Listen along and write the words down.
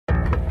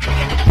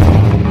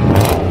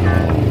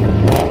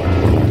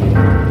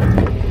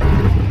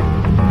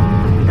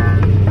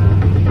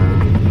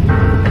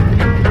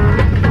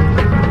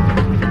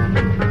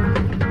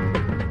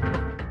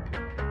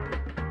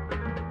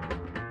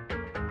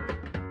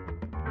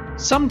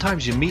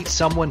Sometimes you meet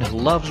someone who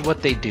loves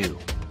what they do.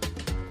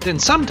 Then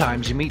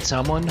sometimes you meet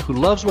someone who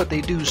loves what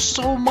they do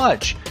so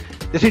much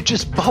that it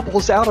just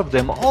bubbles out of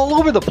them all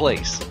over the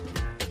place.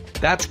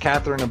 That's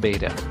Cathryn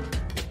Abeyta.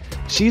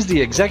 She's the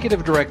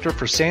executive director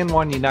for San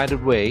Juan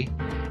United Way,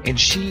 and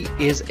she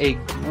is a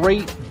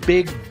great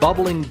big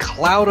bubbling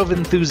cloud of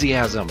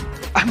enthusiasm.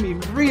 I mean,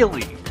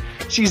 really.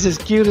 She's as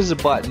cute as a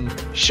button,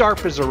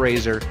 sharp as a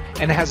razor,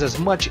 and has as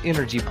much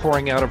energy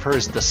pouring out of her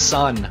as the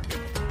sun.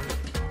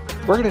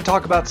 We're going to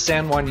talk about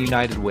San Juan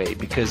United Way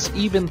because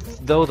even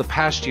though the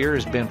past year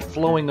has been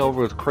flowing over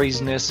with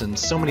craziness and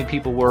so many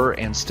people were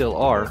and still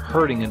are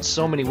hurting in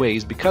so many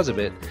ways because of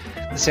it,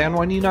 the San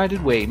Juan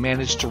United Way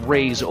managed to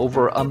raise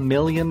over $1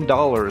 million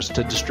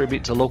to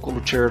distribute to local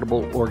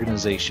charitable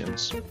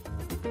organizations.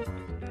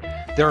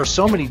 There are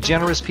so many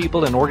generous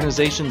people and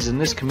organizations in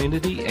this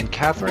community, and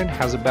Cathryn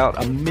has about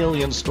 1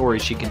 million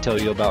stories she can tell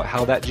you about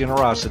how that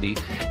generosity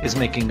is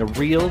making a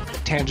real,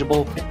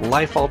 tangible,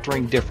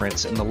 life-altering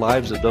difference in the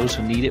lives of those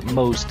who need it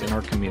most in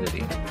our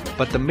community.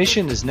 But the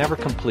mission is never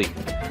complete,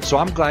 so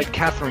I'm glad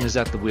Cathryn is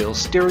at the wheel,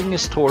 steering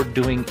us toward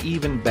doing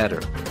even better.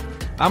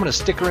 I'm going to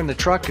stick her in the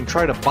truck and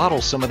try to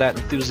bottle some of that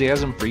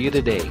enthusiasm for you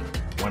today.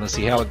 Want to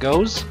see how it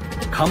goes?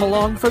 Come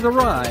along for the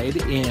ride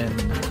in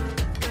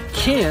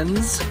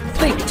Ken's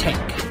Think Tank.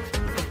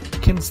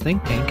 Ken's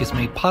Think Tank is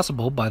made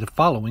possible by the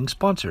following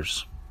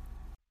sponsors.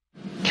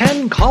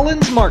 Ken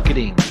Collins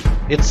Marketing.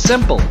 It's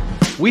simple.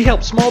 We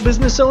help small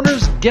business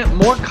owners get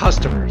more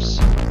customers.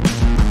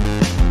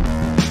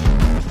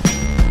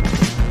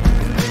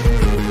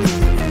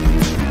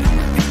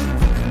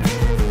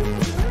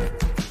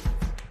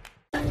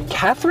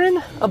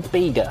 Cathryn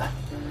Abeyta.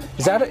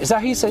 Is that how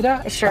you say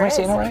that? Sure. Am I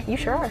saying it right? You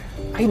sure are.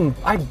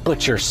 I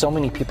butcher so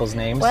many people's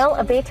names. Well,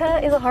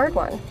 Abeyta is a hard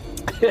one.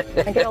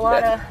 I get a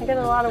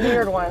lot of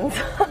weird ones.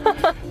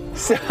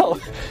 So,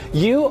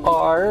 you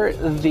are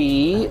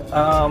the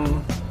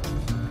hold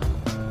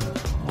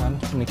on,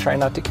 let me try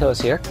not to kill us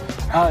here.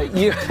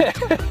 You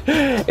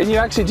and you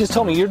actually just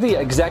told me you're the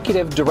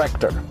executive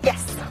director.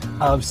 Yes.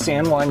 Of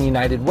San Juan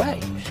United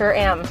Way. Sure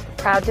am.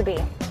 Proud to be.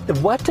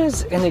 What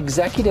does an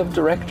executive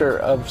director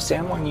of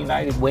San Juan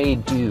United Way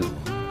do?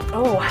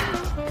 Oh,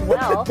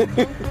 well,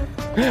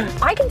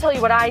 I can tell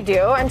you what I do.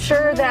 I'm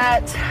sure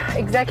that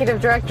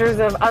executive directors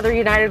of other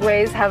United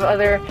Ways have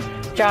other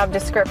job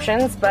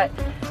descriptions, but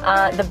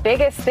the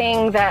biggest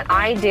thing that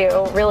I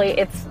do, really,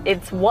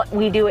 it's what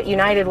we do at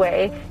United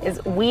Way,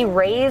 is we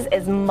raise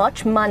as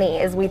much money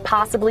as we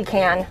possibly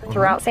can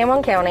throughout San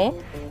Juan County,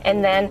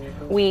 and then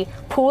we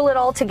pool it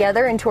all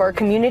together into our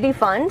community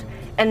fund,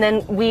 and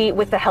then we,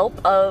 with the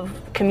help of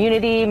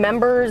community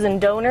members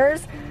and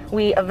donors,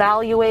 we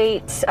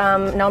evaluate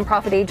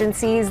nonprofit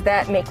agencies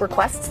that make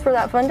requests for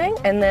that funding,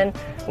 and then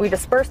we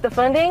disperse the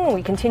funding.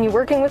 We continue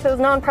working with those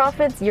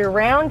nonprofits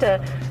year-round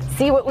to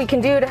see what we can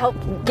do to help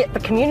get the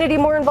community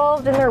more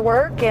involved in their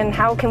work, and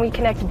how can we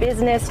connect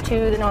business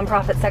to the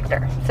nonprofit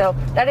sector. So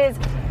that is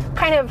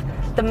kind of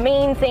the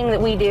main thing that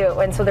we do,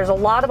 and so there's a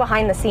lot of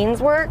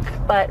behind-the-scenes work,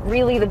 but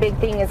really the big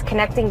thing is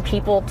connecting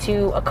people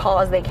to a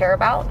cause they care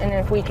about, and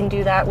if we can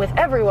do that with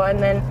everyone,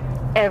 then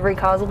every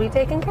cause will be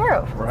taken care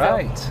of.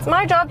 Right. So it's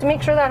my job to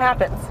make sure that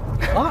happens.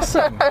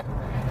 Awesome.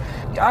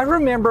 I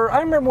remember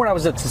when I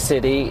was at the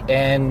city,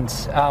 and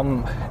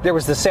there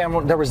was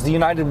the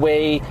United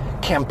Way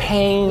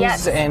campaigns,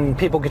 yes, and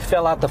people could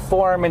fill out the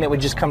form, and it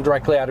would just come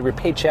directly out of your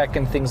paycheck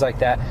and things like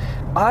that.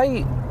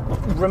 I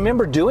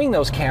remember doing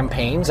those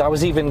campaigns. I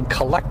was even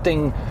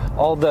collecting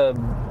all the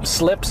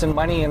slips and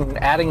money and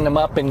adding them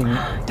up and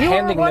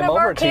handing them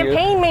over to you. You were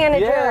one of our campaign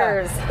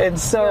managers. Yeah. And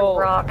so,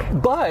 rock.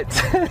 But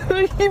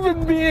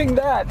even being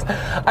that,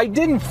 I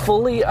didn't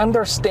fully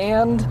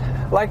understand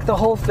like the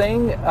whole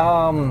thing.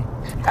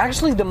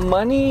 Actually, the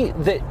money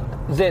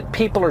that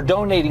people are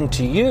donating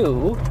to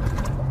you,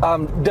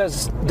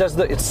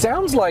 it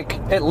sounds like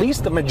at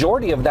least the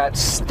majority of that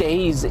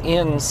stays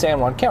in San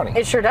Juan County.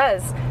 It sure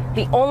does.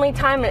 The only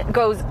time it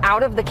goes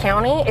out of the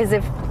county is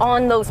if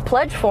on those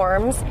pledge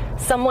forms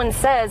someone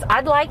says,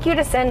 I'd like you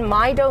to send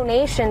my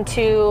donation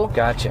to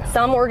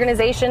some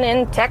organization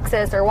in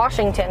Texas or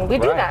Washington. We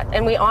do that,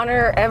 and we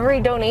honor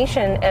every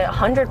donation,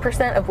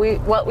 100% of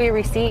what we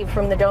receive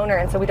from the donor,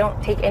 and so we don't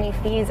take any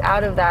fees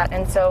out of that.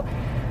 And so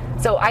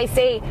I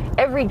say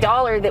every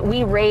dollar that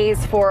we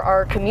raise for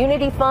our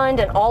community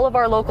fund and all of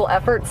our local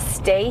efforts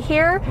stay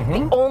here.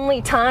 The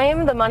only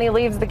time the money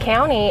leaves the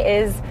county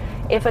is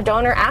if a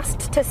donor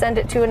asked to send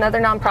it to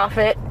another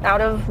nonprofit out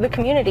of the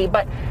community.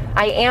 But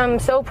I am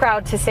so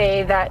proud to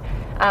say that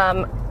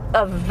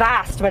a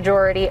vast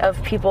majority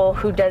of people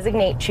who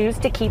designate choose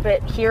to keep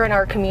it here in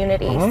our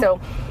community. So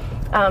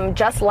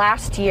just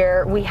last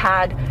year we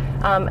had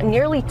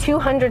nearly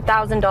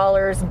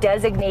 $200,000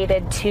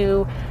 designated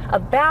to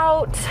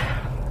about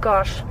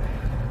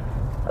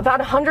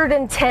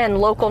 110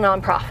 local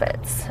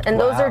nonprofits, and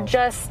those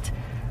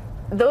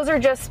are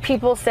just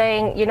people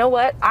saying, you know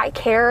what, I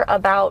care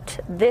about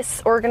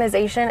this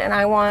organization and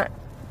I want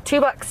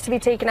 $2 to be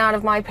taken out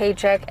of my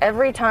paycheck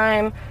every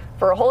time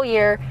for a whole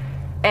year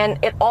And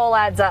it all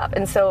adds up.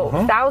 And so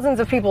thousands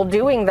of people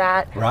doing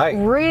that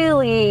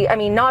really, I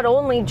mean, not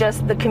only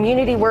just the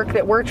community work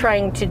that we're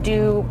trying to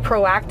do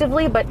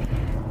proactively, but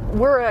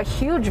we're a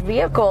huge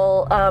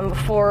vehicle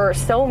for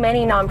so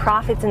many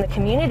nonprofits in the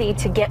community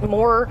to get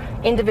more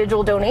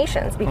individual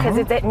donations, because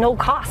it's at no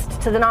cost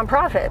to the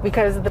nonprofit,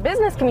 because the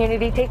business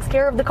community takes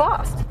care of the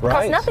cost. It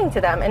costs nothing to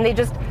them. And they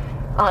just,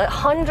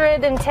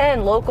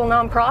 110 local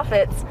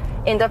nonprofits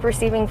end up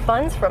receiving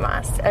funds from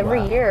us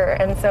every year.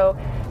 And so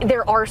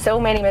there are so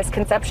many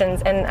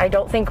misconceptions, and I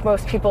don't think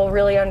most people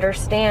really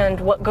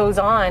understand what goes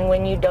on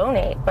when you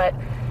donate, but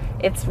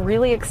it's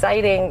really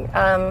exciting.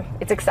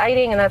 It's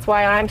exciting, and that's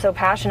why I'm so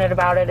passionate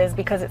about it, is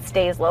because it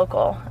stays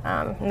local.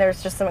 And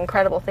there's just some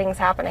incredible things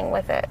happening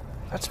with it.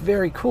 That's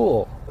very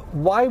cool.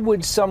 Why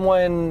would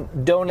someone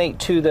donate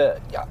to the?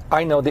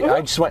 I know that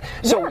I just want.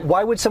 So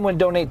why would someone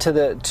donate to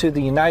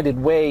the United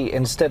Way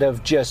instead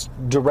of just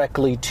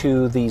directly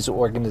to these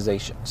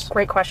organizations?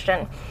 Great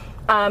question.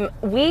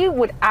 We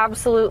would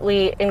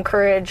absolutely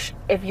encourage,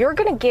 if you're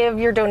going to give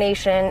your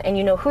donation and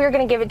you know who you're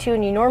going to give it to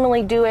and you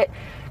normally do it,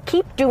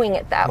 keep doing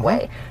it that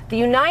way. The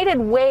United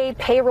Way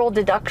payroll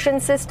deduction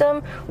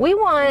system, we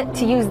want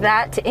to use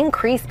that to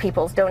increase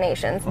people's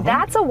donations.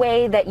 That's a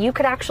way that you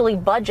could actually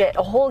budget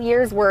a whole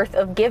year's worth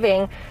of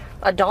giving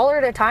 $1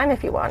 at a time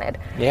if you wanted.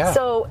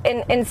 So,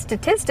 and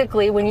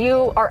statistically, when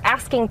you are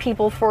asking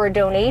people for a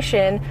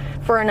donation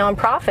for a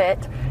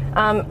nonprofit,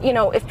 you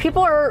know, if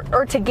people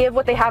are to give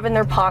what they have in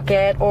their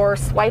pocket or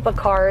swipe a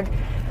card,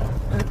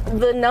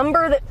 the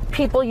number that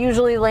people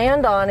usually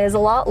land on is a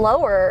lot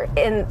lower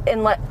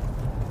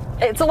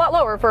it's a lot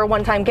lower for a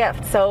one-time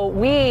gift. So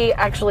we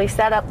actually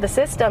set up the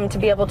system to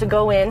be able to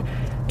go in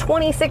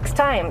 26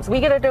 times. We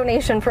get a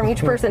donation from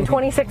each person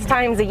 26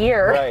 times a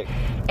year.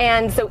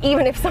 And so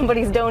even if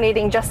somebody's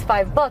donating just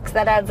 $5,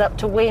 that adds up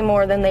to way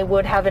more than they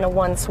would have in a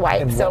one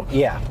swipe. So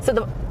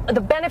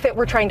the benefit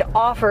we're trying to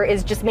offer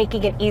is just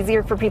making it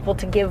easier for people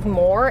to give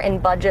more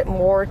and budget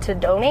more to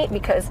donate,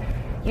 because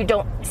you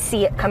don't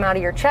see it come out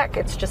of your check.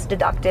 It's just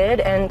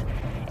deducted. And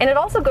it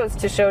also goes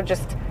to show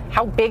just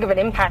how big of an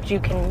impact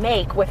you can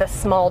make with a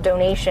small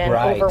donation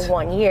over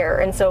 1 year.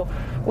 And so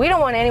we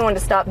don't want anyone to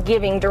stop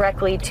giving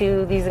directly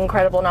to these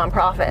incredible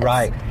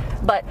nonprofits.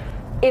 But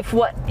if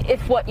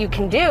what you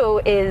can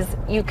do is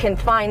you can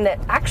find that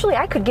actually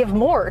I could give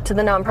more to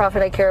the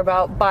nonprofit I care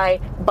about by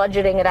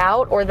budgeting it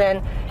out, or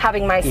then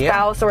having my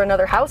spouse or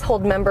another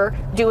household member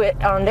do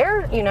it on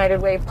their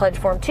United Way pledge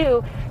form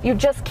too, you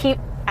just keep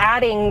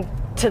adding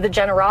to the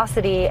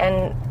generosity,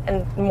 and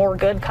more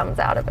good comes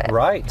out of it.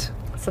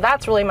 So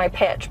that's really my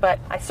pitch, but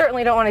I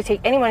certainly don't want to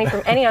take any money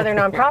from any other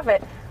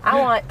nonprofit.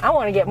 I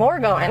want to get more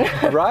going.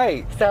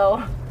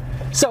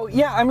 So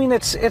yeah, I mean,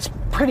 it's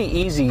pretty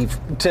easy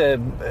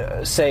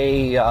to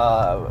say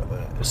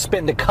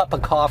spend a cup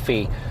of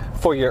coffee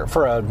for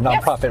a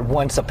nonprofit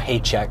once a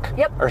paycheck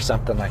or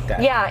something like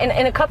that. Yeah,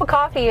 and a cup of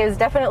coffee is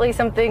definitely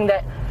something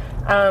that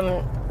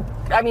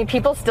I mean,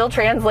 people still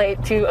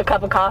translate to a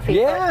cup of coffee.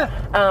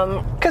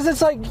 Because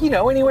it's like, you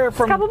know, anywhere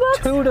from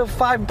 $2 to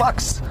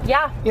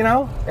 $5. You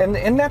know,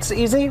 and that's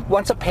easy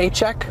once a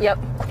paycheck.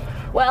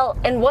 Well,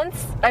 and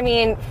once, I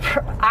mean,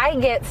 I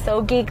get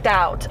so geeked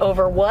out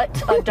over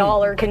what a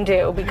dollar can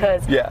do,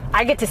 because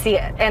I get to see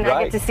it, and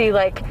I get to see,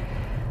 like,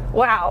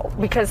 wow,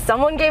 because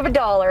someone gave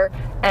 $1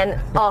 and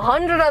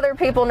 100 other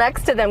people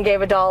next to them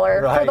gave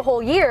 $1 for the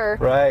whole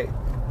year.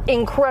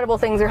 Incredible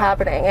things are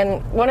happening.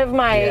 And one of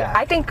my,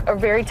 I think a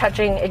very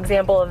touching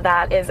example of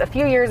that is a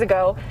few years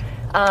ago,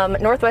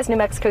 Northwest New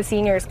Mexico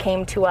seniors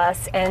came to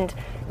us, and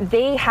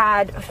they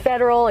had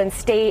federal and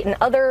state and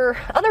other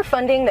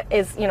funding that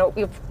is, you know,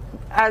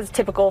 as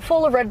typical,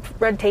 full of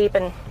red tape,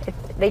 and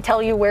they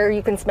tell you where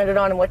you can spend it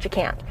on and what you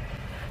can't.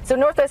 So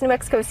Northwest New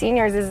Mexico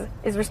Seniors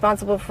is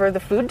responsible for the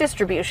food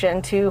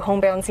distribution to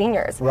homebound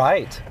seniors.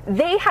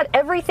 They had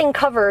everything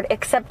covered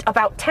except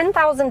about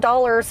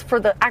 $10,000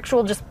 for the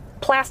actual just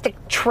plastic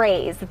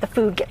trays that the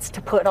food gets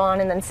to put on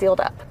and then sealed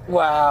up.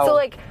 So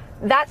like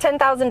that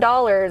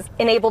 $10,000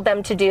 enabled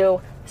them to do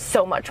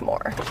so much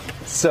more.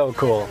 So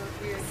cool.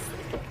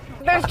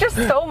 There's just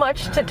so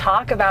much to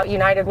talk about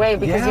United Way,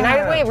 because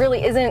United Way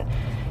really isn't,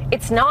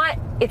 it's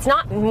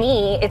not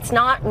me. It's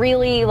not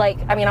really like,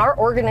 I mean, our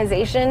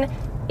organization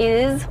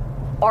is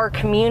our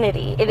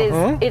community. It is,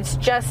 it's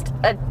just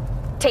a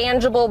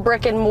tangible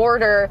brick and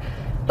mortar,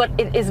 but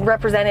it is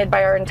represented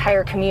by our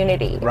entire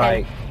community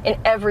and in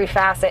every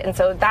facet. And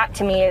so that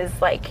to me is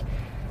like,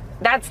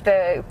 that's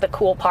the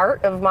cool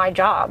part of my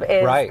job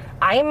is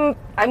I'm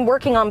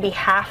working on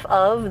behalf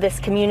of this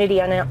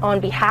community and on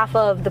behalf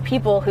of the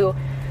people who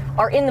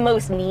are in the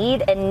most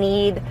need and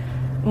need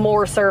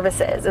more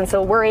services. And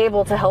so we're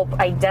able to help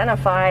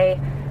identify,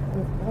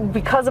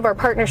 because of our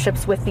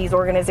partnerships with these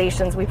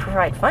organizations we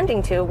provide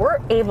funding to, we're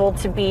able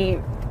to be,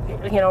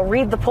 you know,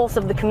 read the pulse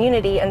of the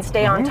community and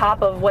stay on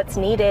top of what's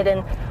needed.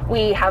 And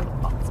we have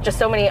just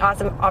so many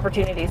awesome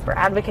opportunities for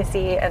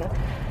advocacy and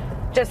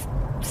just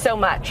so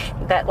much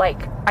that,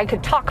 like, I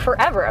could talk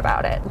forever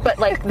about it. But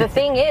like the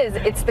thing is,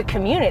 it's the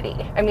community.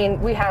 I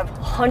mean, we have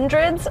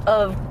hundreds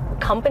of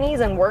companies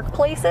and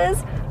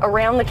workplaces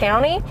around the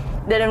county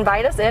that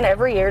invite us in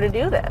every year to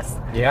do this.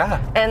 Yeah.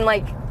 And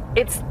like,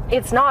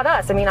 it's not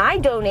us. I mean, I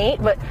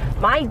donate, but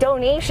my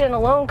donation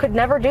alone could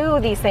never do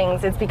these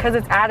things. It's because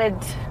it's added.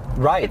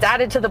 Right. It's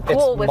added to the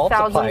pool with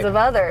thousands of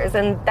others,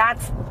 and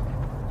that's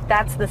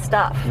the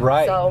stuff.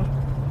 Right. So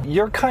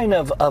you're kind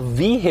of a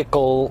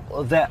vehicle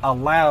that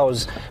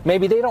allows,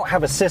 maybe they don't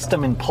have a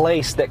system in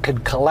place that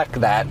could collect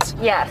that.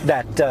 Yes.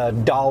 That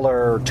 $1,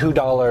 $2,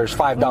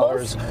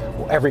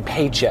 $5 every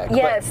paycheck.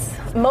 Yes.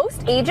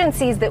 Most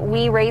agencies that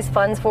we raise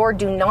funds for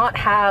do not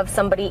have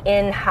somebody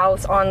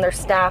in-house on their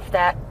staff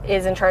that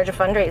is in charge of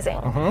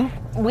fundraising.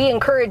 Mm-hmm. We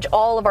encourage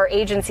all of our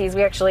agencies,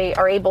 we actually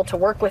are able to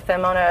work with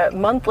them on a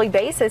monthly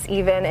basis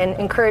even, and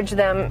encourage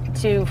them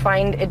to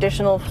find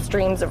additional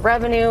streams of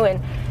revenue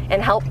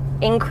and help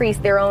increase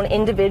their own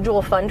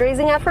individual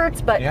fundraising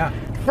efforts. But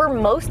for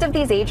most of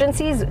these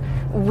agencies,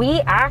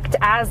 we act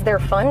as their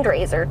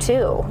fundraiser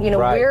too. You know,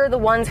 we're the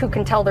ones who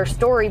can tell their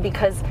story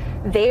because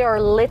they are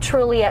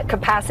literally at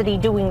capacity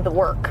doing the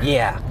work.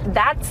 Yeah.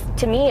 That's,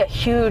 to me, a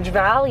huge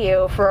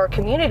value for our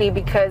community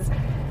because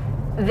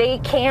they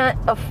can't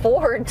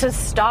afford to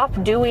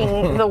stop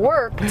doing the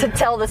work to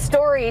tell the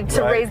story,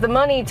 to raise the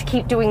money, to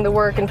keep doing the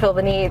work and fill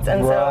the needs.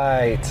 And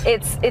so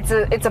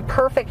it's a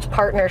perfect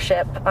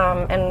partnership,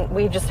 and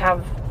we just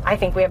have, I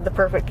think we have the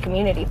perfect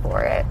community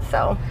for it.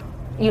 So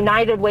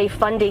United Way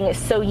funding is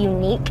so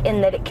unique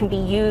in that it can be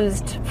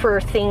used for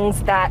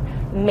things that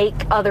make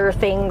other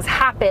things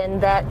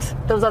happen that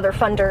those other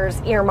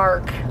funders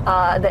earmark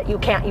that you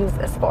can't use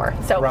this for.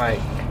 So,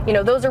 you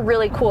know, those are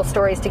really cool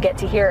stories to get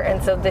to hear.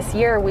 And so this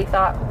year we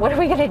thought, what are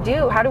we going to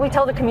do? How do we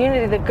tell the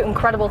community the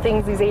incredible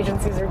things these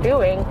agencies are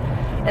doing?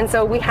 And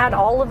so we had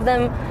all of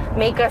them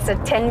make us a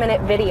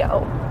 10-minute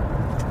video.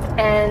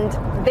 And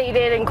they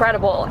did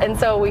incredible. And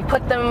so we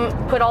put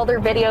all their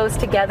videos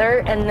together,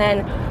 and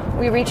then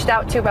we reached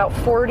out to about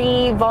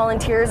 40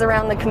 volunteers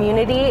around the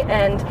community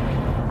and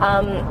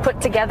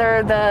put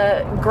together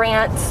the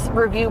grant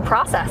review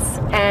process.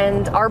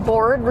 And our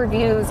board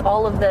reviews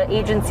all of the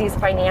agency's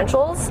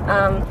financials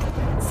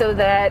so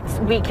that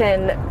we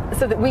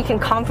can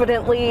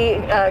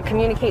confidently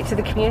communicate to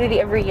the community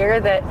every year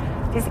that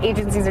these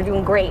agencies are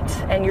doing great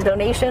and your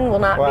donation will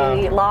not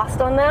be lost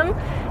on them.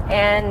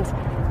 And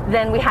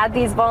then we had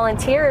these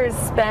volunteers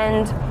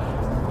spend,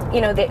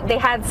 you know, they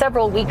had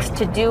several weeks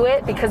to do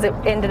it because it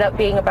ended up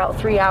being about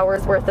 3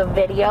 hours worth of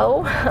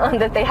video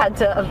that they had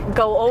to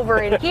go over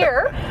and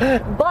hear.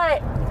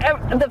 But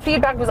the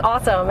feedback was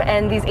awesome,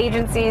 and these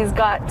agencies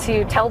got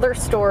to tell their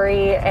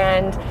story.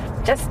 And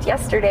just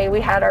yesterday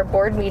we had our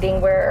board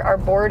meeting where our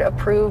board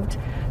approved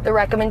the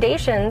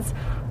recommendations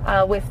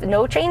with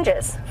no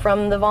changes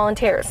from the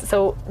volunteers.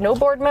 So no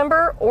board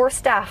member or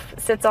staff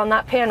sits on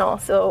that panel.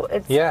 So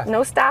it's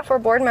no staff or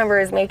board member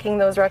is making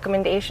those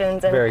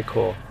recommendations. And very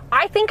cool.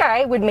 I think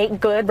I would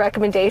make good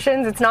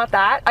recommendations. It's not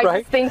that. I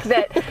just think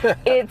that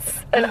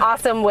it's an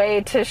awesome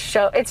way to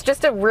show. It's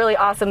just a really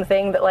awesome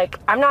thing that, like,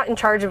 I'm not in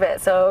charge of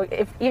it. So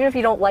even if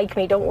you don't like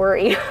me, don't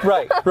worry.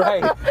 Right.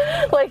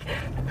 Like,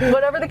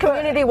 whatever the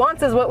community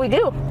wants is what we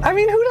do. I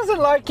mean, who doesn't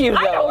like you, though?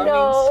 I don't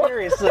know. I mean,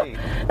 seriously.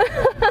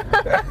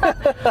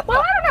 Well,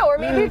 I don't know. Or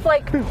maybe it's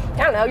like,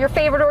 I don't know, your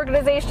favorite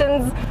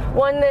organization's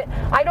one that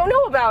I don't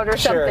know about or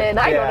something.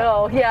 I don't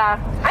know. Yeah.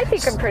 I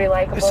think I'm pretty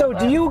likable. So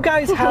do you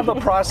guys have a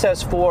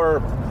process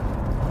for,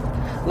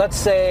 let's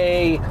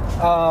say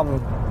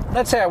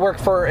I work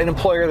for an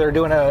employer, they're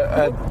doing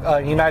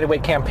a United Way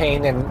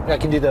campaign, and I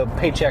can do the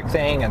paycheck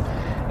thing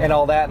and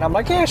all that, and I'm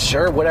like, yeah,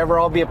 sure, whatever,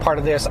 I'll be a part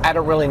of this. I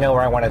don't really know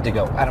where I want it to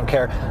go. I don't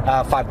care.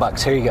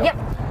 $5, here you go.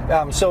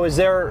 Yep. So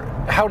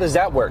how does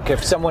that work?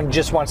 If someone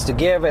just wants to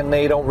give and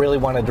they don't really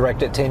want to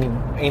direct it to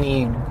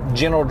any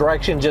general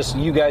direction, just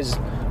you guys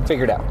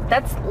figure it out?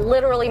 That's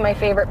literally my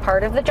favorite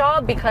part of the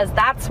job, because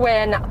that's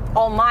when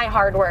all my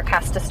hard work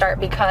has to start.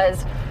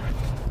 Because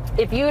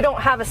if you don't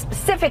have a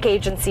specific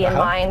agency in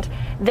mind,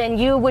 then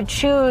you would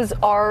choose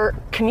our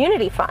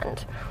community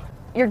fund.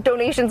 Your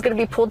donation is going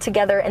to be pulled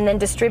together and then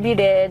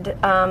distributed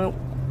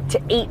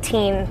to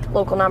 18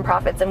 local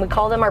nonprofits, and we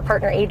call them our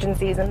partner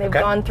agencies, and they've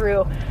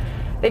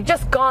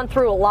just gone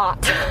through a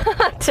lot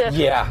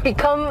to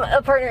become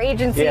a partner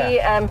agency.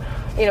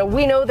 You know,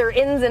 we know their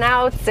ins and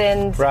outs,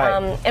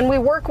 and we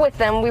work with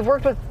them. We've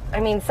worked with,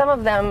 some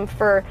of them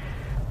for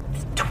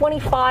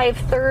 25,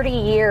 30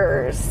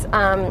 years.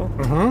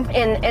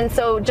 And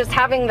so just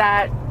having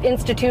that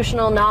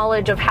institutional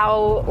knowledge of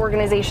how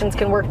organizations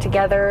can work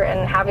together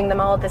and having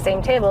them all at the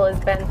same table has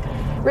been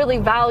really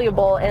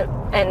valuable.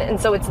 And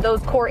so it's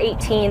those core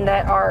 18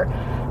 that are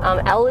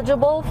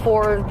eligible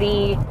for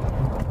the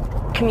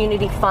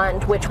community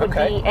fund, which would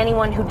be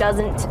anyone who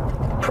doesn't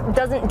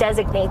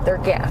designate their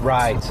gift.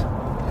 Right.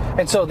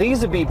 And so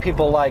these would be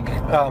people like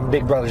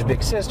Big Brothers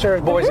Big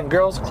Sisters, Boys and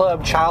Girls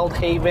Club, Child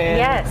Haven,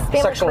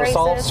 sexual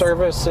assault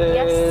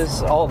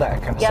services, all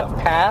that kind of stuff.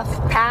 Path,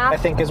 I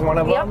think, is one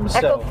of them.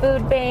 Echo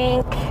Food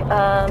Bank.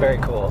 Very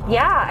cool.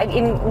 Yeah,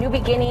 in New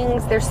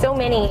Beginnings, there's so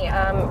many.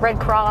 Red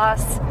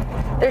Cross.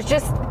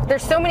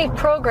 There's so many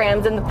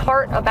programs, and the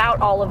part about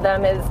all of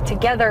them is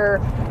together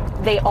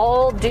they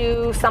all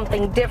do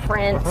something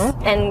different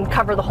and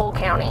cover the whole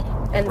county.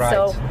 And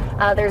so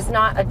there's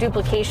not a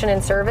duplication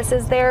in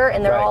services there,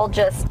 and they're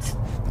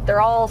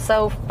all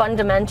so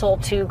fundamental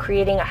to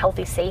creating a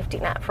healthy safety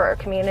net for our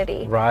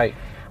community. Right.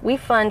 We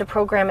fund a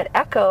program at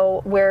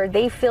Echo where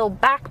they fill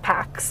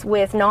backpacks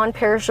with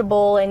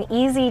non-perishable and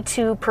easy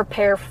to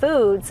prepare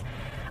foods.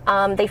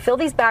 They fill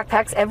these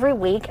backpacks every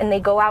week, and they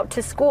go out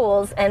to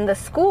schools, and the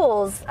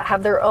schools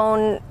have their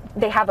own,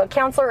 they have a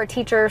counselor, a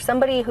teacher,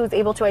 somebody who's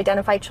able to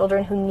identify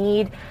children who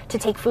need to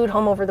take food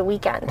home over the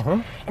weekend.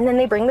 And then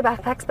they bring the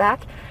backpacks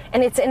back,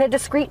 and it's in a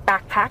discreet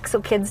backpack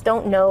so kids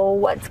don't know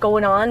what's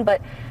going on.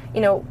 But,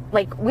 you know,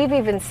 like we've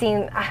even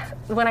seen,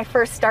 when I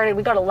first started,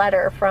 we got a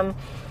letter from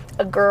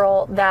a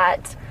girl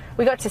that,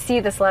 we got to see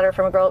this letter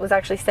from a girl that was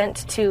actually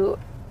sent to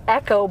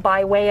Echo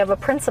by way of a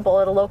principal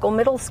at a local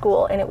middle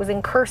school, and it was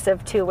in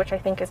cursive too, which I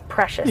think is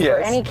precious for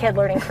any kid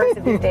learning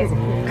cursive these days.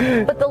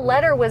 But the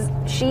letter was,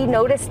 she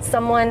noticed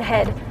someone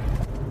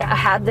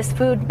had this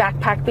food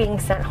backpack being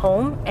sent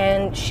home,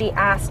 and she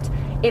asked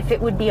if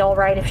it would be all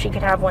right if she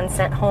could have one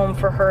sent home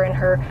for her and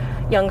her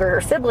younger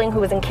sibling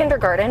who was in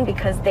kindergarten,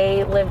 because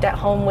they lived at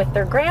home with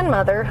their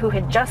grandmother who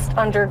had just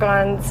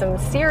undergone some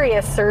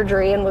serious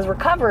surgery and was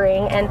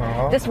recovering,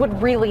 and this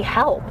would really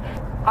help.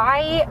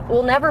 I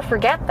will never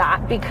forget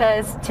that,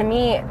 because to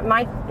me,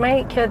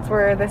 my kids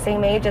were the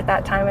same age at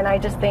that time, and I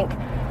just think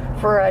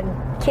for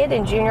a kid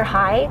in junior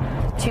high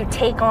to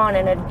take on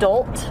an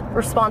adult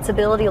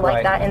responsibility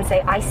like that and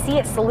say, I see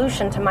a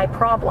solution to my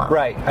problem.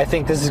 Right. I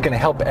think this is going to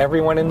help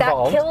everyone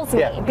involved. That kills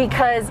me,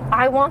 because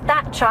I want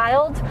that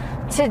child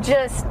to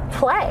just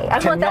play. I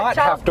want that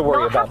child have to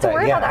worry about that.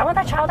 I want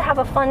that child to have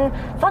a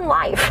fun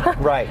life.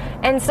 Right.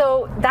 And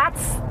so that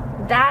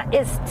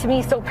is to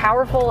me so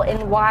powerful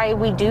in why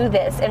we do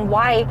this, and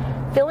why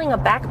filling a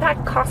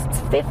backpack costs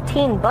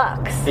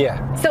 $15.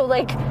 Yeah. So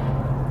like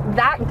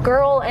that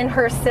girl and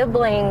her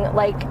sibling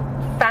like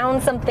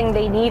found something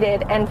they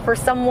needed, and for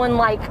someone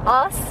like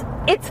us,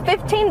 it's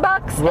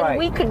 $15, and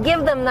we could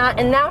give them that,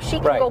 and now she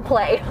can go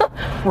play.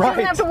 She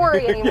doesn't have to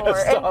worry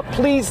anymore.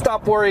 Please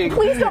stop worrying.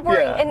 Please stop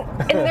worrying.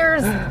 And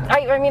there's,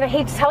 I mean, I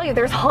hate to tell you,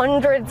 there's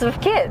hundreds of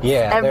kids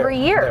every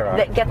year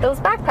that get those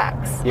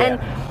backpacks. Yeah.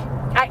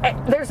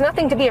 And there's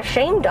nothing to be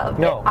ashamed of.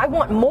 No. I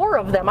want more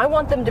of them. I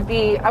want them to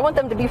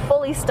be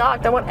fully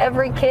stocked. I want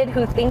every kid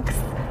who thinks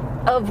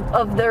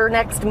of their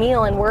next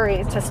meal and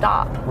worries to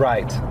stop.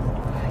 Right.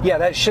 Yeah,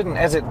 that shouldn't,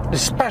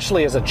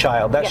 especially as a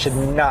child, that should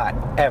not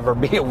ever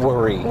be a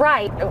worry.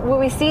 Right.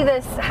 We see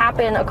this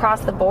happen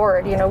across the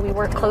board. You know, we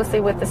work closely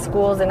with the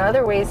schools in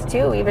other ways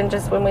too, even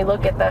just when we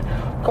look at the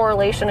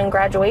correlation and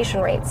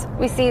graduation rates.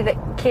 We see that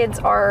kids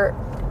are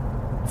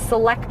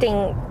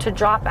selecting to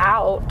drop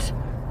out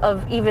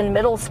of even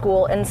middle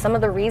school, and some of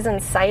the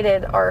reasons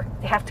cited are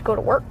they have to go to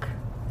work.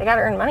 They got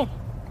to earn money.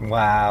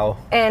 Wow.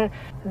 And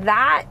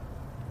that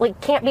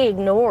can't be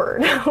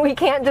ignored. We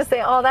can't just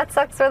say, oh, that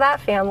sucks for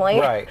that family.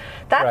 Right.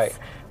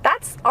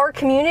 That's our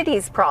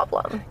community's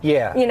problem.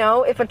 Yeah. You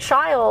know, if a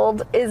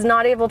child is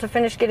not able to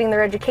finish getting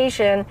their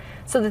education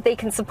so that they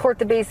can support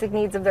the basic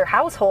needs of their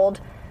household,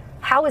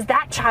 how is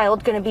that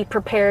child going to be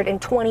prepared in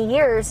 20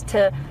 years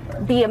to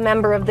be a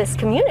member of this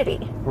community?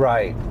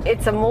 Right.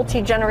 It's a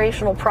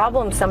multi-generational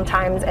problem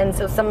sometimes, and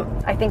so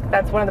I think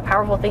that's one of the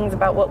powerful things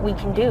about what we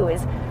can do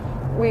is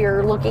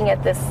we're looking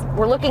at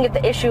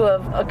the issue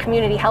of a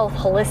community health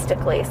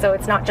holistically. So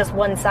it's not just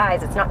one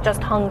size, it's not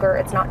just hunger,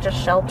 it's not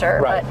just shelter,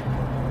 but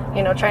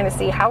trying to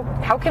see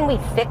how can we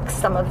fix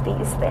some of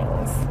these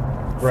things.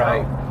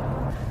 Right.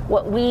 So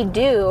what we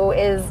do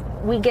is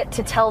we get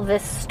to tell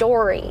this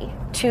story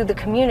to the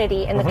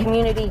community, and the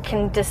community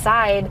can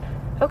decide,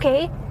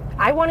 okay,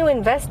 I want to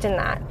invest in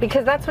that,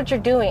 because that's what you're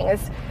doing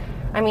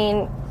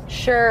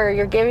sure,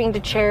 you're giving to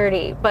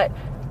charity, but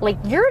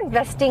you're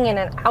investing in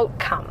an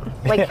outcome.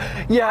 I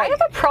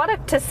have a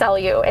product to sell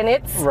you, and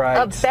it's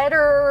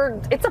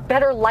a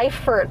better life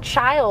for a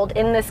child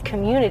in this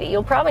community.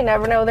 You'll probably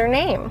never know their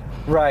name.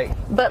 Right.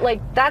 But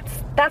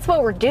that's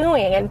what we're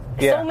doing, and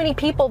so many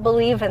people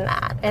believe in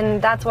that,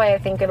 and that's why I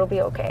think it'll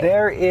be okay.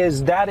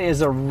 That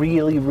is a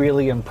really,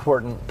 really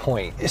important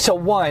point. So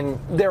one,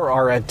 there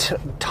are a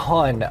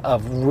ton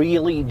of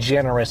really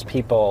generous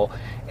people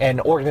and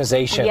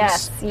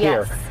organizations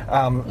here.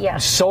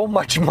 So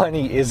much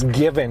money is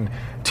given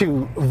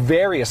to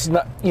various,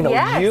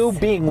 you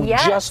being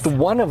just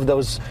one of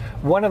those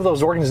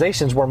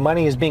organizations where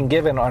money is being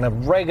given on a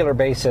regular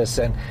basis,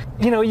 and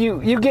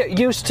you get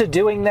used to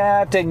doing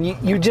that, and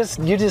you just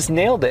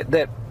nailed it,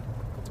 that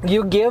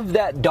you give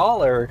that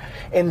dollar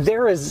and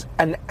there is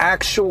an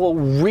actual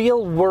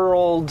real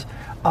world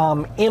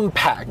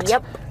impact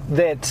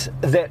that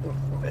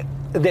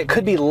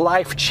could be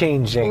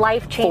life-changing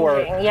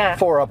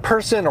for a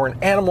person or an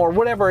animal or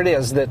whatever it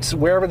is, that's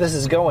wherever this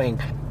is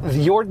going.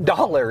 Your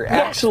dollar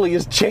actually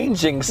is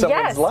changing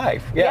someone's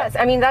life. Yes,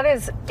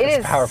 it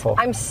is powerful.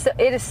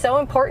 It is so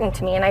important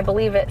to me, and I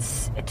believe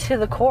it's to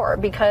the core,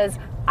 because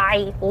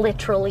I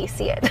literally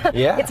see it.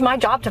 Yeah. It's my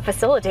job to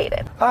facilitate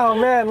it. Oh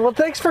man, well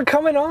thanks for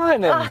coming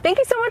on. And Thank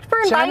you so much for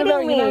chatting inviting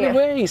about me. United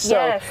Way. So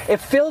yes.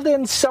 it filled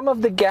in some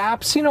of the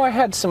gaps. I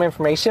had some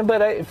information,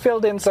 but it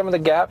filled in some of the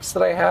gaps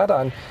that I had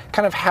on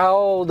kind of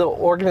how the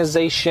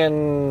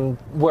organization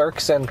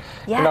works and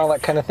all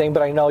that kind of thing.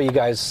 But I know you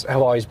guys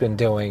have always been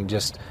doing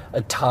just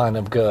a ton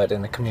of good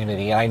in the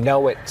community, and I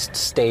know it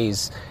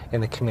stays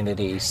in the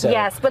community. So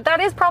yes, but that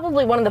is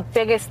probably one of the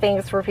biggest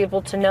things for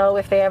people to know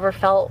if they ever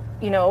felt,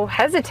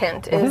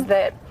 hesitant, is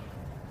that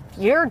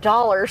your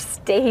dollar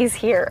stays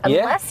here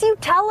unless you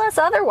tell us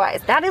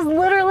otherwise. That is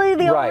literally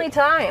the only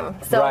time.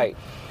 So,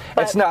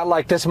 it's not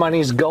like this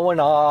money's going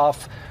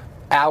off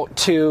out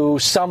to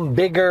some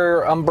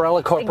bigger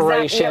umbrella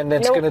corporation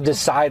that's going to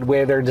decide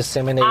where they're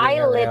disseminating.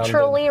 I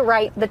literally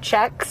write the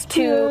checks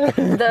to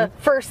the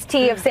First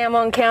Tee of San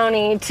Juan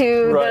County, to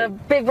the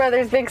Big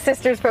Brothers Big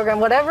Sisters program,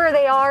 whatever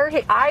they are.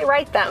 I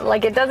write them.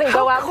 Like, it doesn't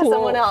go out to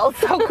someone else.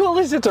 How cool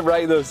is it to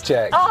write those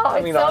checks?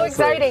 It's so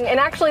exciting. And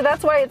actually,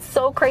 that's why it's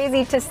so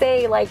crazy to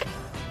say, like,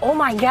 oh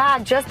my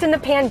God, just in the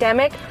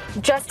pandemic,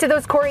 just to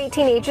those core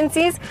 18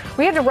 agencies,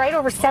 we had to write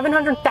over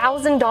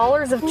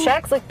 $700,000 of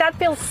checks. Like, that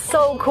feels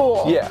so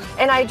cool. Yeah.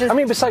 And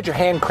besides your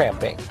hand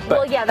cramping.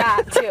 Well, yeah,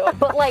 that too.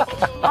 But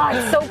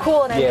it's so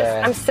cool.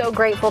 And I'm so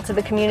grateful to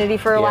the community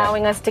for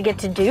allowing us to get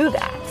to do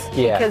that.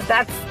 Yeah. Because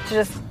that's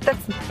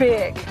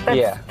big.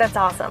 That's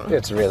awesome.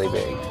 It's really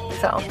big.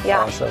 So,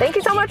 awesome. Thank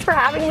you so much for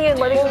having me and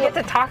letting me get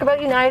to talk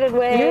about United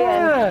Way.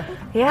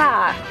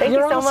 Thank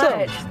you so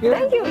much.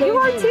 Thank you. You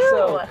are too.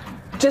 So,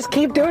 just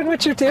keep doing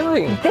what you're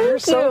doing. You're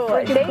so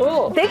freaking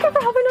cool. Thank you for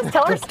helping us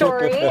tell our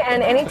story.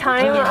 And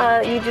anytime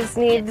you just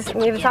need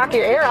me to talk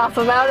your ear off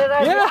about it,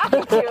 I'm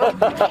happy to.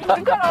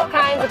 We've got all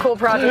kinds of cool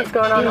projects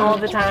going on all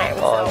the time.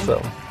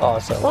 So.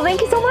 Awesome. Well, thank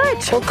you so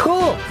much. Well,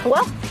 cool.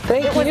 Well,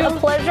 it was a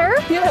pleasure.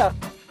 Yeah.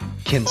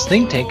 Ken's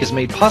Think Tank is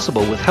made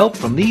possible with help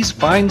from these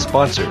fine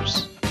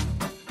sponsors: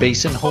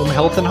 Basin Home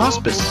Health and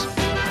Hospice,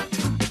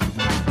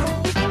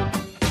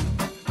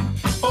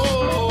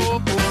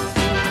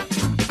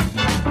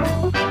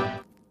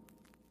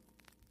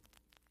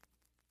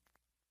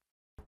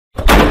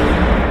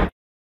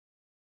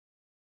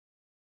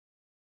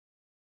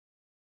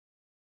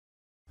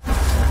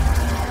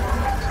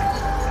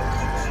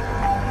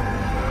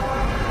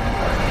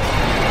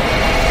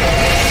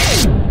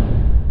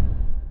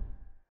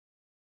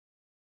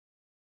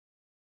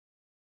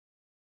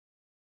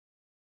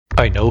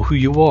 I know who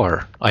you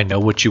are. I know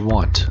what you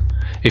want.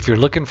 If you're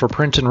looking for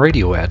print and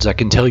radio ads, I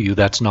can tell you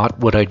that's not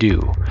what I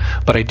do.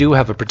 But I do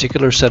have a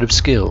particular set of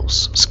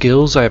skills.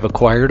 Skills I have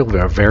acquired over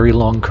a very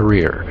long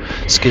career.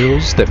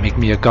 Skills that make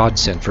me a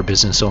godsend for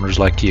business owners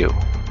like you.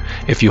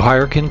 If you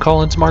hire Ken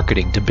Collins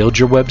Marketing to build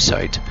your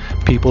website,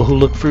 people who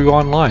look for you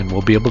online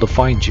will be able to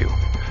find you.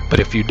 But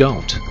if you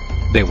don't,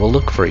 they will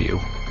look for you.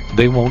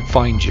 They won't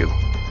find you.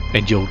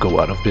 And you'll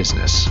go out of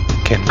business.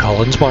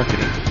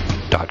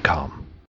 KenCollinsMarketing.com